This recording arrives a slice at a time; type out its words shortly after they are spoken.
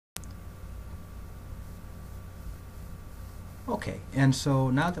Okay, and so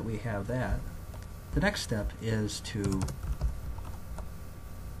now that we have that, the next step is to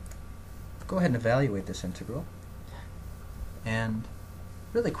go ahead and evaluate this integral. And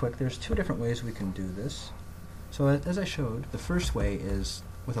really quick, there's two different ways we can do this. So as I showed, the first way is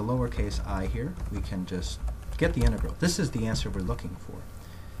with a lowercase I here, we can just get the integral. This is the answer we're looking for.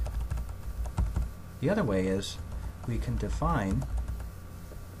 The other way is we can define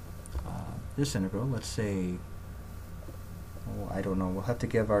this integral. Let's say, oh, I don't know, we'll have to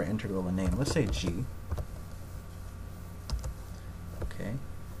give our integral a name. Let's say g. Okay.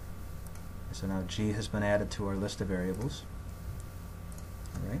 So now g has been added to our list of variables.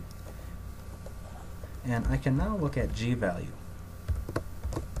 All right. And I can now look at g value.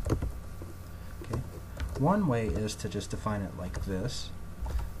 Okay. One way is to just define it like this.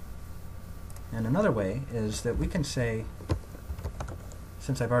 And another way is that we can say,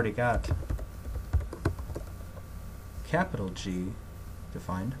 since I've already got capital G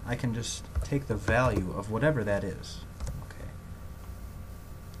defined, I can just take the value of whatever that is. Okay.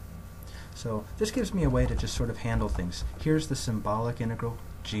 So this gives me a way to just sort of handle things. Here's the symbolic integral,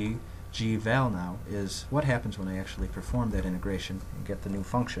 g. G val now is what happens when I actually perform that integration and get the new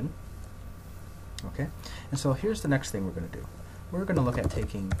function. Okay. And so here's the next thing we're going to do. We're going to look at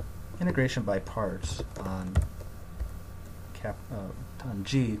taking integration by parts on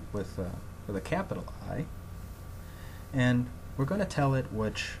G with a capital I, and we're going to tell it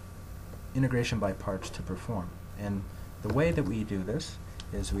which integration by parts to perform. And the way that we do this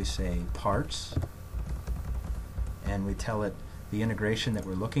is we say parts, and we tell it the integration that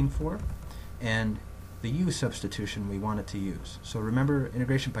we're looking for, and the u substitution we want it to use. So remember,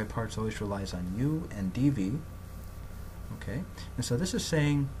 integration by parts always relies on u and dv. Okay, and so this is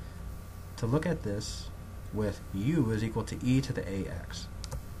saying to look at this with u is equal to e to the ax.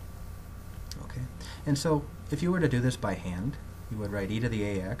 Okay, and so if you were to do this by hand, you would write e to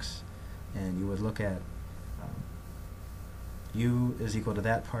the ax, and you would look at u is equal to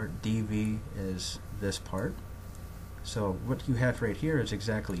that part, dv is this part. So what you have right here is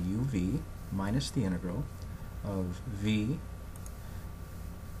exactly uv minus the integral of v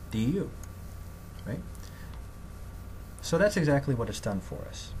du, right? So that's exactly what it's done for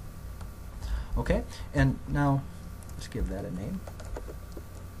us. Okay, and now let's give that a name.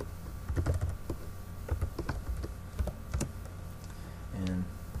 And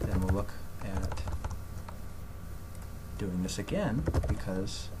then we'll look at doing this again,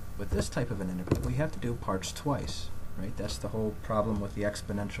 because with this type of an integral we have to do parts twice, right? That's the whole problem with the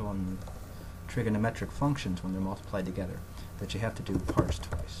exponential and trigonometric functions when they're multiplied together, that you have to do parts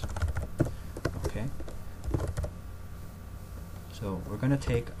twice. Okay? So we're going to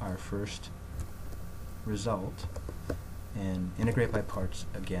take our first result and integrate by parts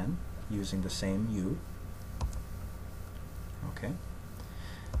again using the same u. Okay,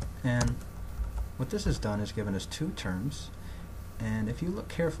 and what this has done is given us two terms, and if you look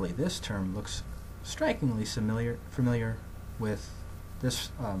carefully, this term looks strikingly familiar with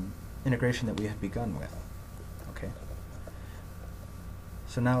this integration that we had begun with. Okay,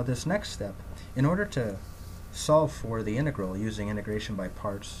 so now this next step, in order to solve for the integral using integration by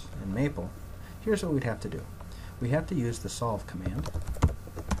parts in Maple, here's what we'd have to do. We have to use the solve command.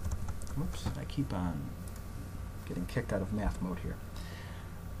 Whoops, I keep on getting kicked out of math mode here.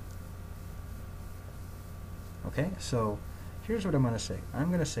 Okay, so here's what I'm going to say. I'm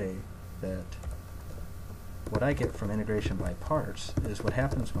going to say that what I get from integration by parts is what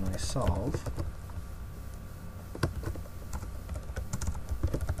happens when I solve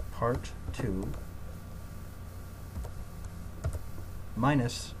part 2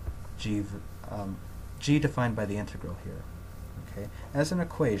 minus g defined by the integral here, okay, as an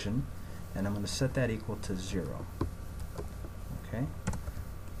equation, and I'm going to set that equal to 0. Okay,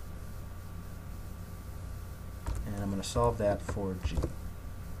 and I'm going to solve that for g.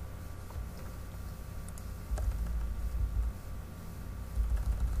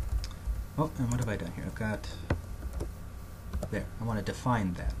 Oh, and what have I done here? I've got there. I want to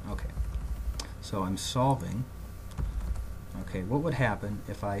define that. Okay, so I'm solving. Okay, what would happen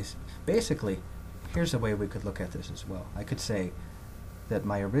if I basically, here's a way we could look at this as well. I could say that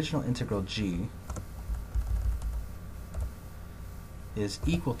my original integral g is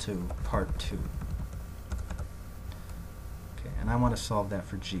equal to part 2. Okay, and I want to solve that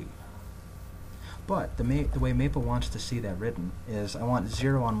for g. But the way Maple wants to see that written is I want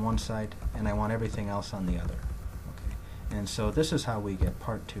 0 on one side and I want everything else on the other. Okay, and so this is how we get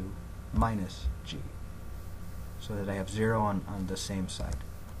part 2 minus g, so that I have 0 on the same side.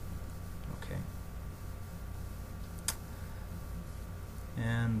 Okay.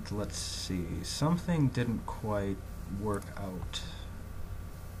 And let's see, something didn't quite work out.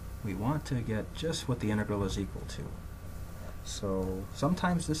 We want to get just what the integral is equal to. So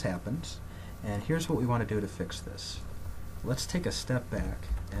sometimes this happens, and here's what we want to do to fix this. Let's take a step back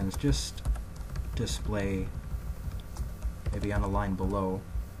and just display, maybe on a line below,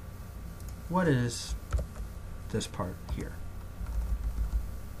 what is this part here.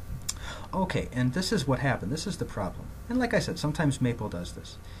 Okay, and this is what happened. This is the problem. And like I said, sometimes Maple does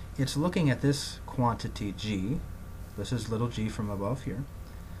this. It's looking at this quantity g, this is little g from above here,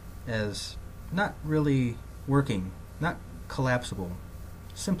 as not really working, not collapsible,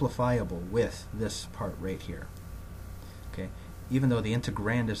 simplifiable with this part right here. Okay, even though the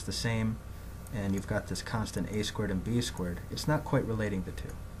integrand is the same and you've got this constant a squared and b squared, it's not quite relating the two.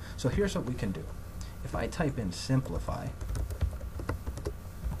 So here's what we can do. If I type in simplify,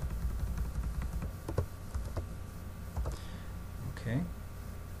 okay,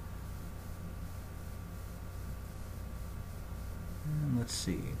 and let's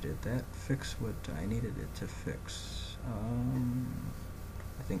see, did that fix what I needed it to fix?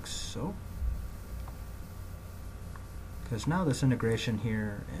 I think so. Because now this integration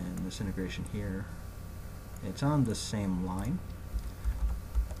here and this integration here, it's on the same line.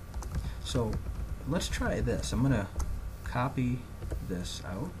 So let's try this. I'm going to copy this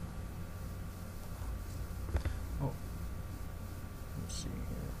out. Oh, let's see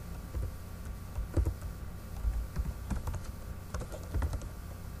here.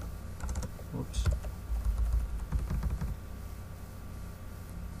 Whoops.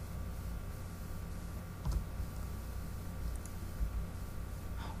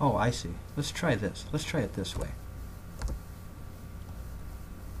 Oh, I see. Let's try this. Let's try it this way.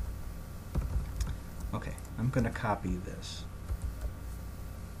 Okay, I'm going to copy this.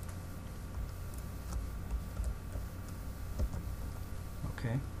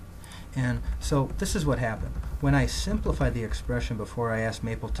 Okay, and so this is what happened. When I simplified the expression before I asked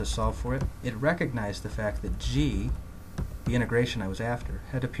Maple to solve for it, it recognized the fact that g, the integration I was after,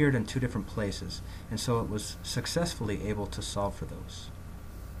 had appeared in two different places, and so it was successfully able to solve for those.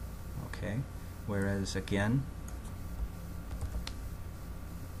 Okay, whereas again,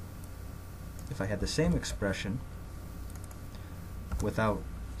 if I had the same expression without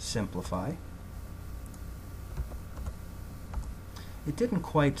simplify, it didn't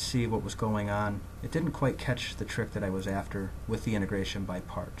quite see what was going on. It didn't quite catch the trick that I was after with the integration by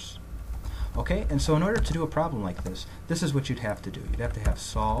parts. Okay, and so in order to do a problem like this, this is what you'd have to do. You'd have to have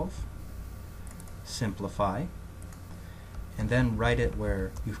solve, simplify, and then write it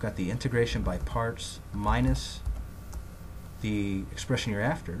where you've got the integration by parts minus the expression you're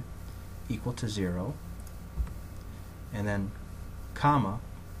after equal to 0, and then comma,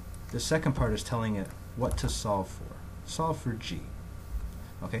 the second part is telling it what to solve for. Solve for g.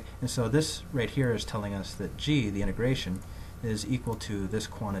 Okay, and so this right here is telling us that g, the integration, is equal to this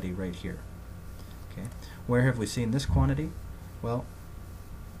quantity right here. Okay, where have we seen this quantity? Well,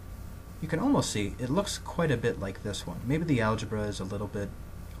 you can almost see it looks quite a bit like this one. Maybe the algebra is a little bit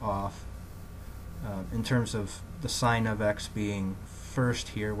off in terms of the sign of x being first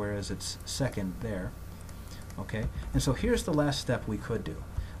here, whereas it's second there. Okay, and so here's the last step we could do.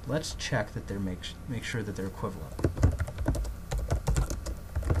 Let's check that they're make sure that they're equivalent.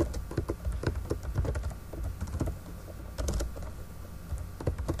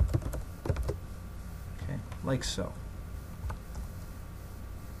 Okay, like so.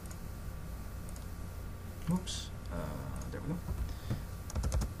 Oops, there we go.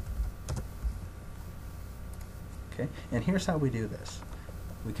 Okay, and here's how we do this.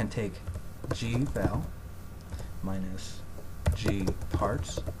 We can take g val minus g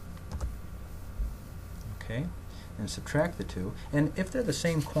parts, okay, and subtract the two. And if they're the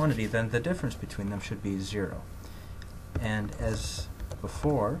same quantity, then the difference between them should be 0. And as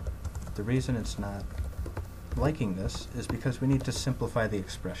before, the reason it's not liking this is because we need to simplify the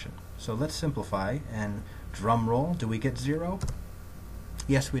expression. So let's simplify, and drum roll, do we get 0?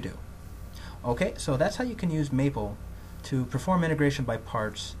 Yes, we do. Okay, so that's how you can use Maple to perform integration by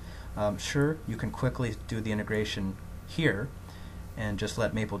parts. Sure, you can quickly do the integration here and just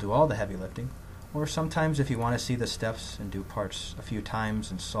let Maple do all the heavy lifting, or sometimes if you want to see the steps and do parts a few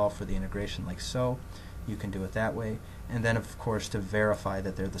times and solve for the integration like so, you can do it that way, and then of course to verify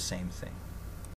that they're the same thing.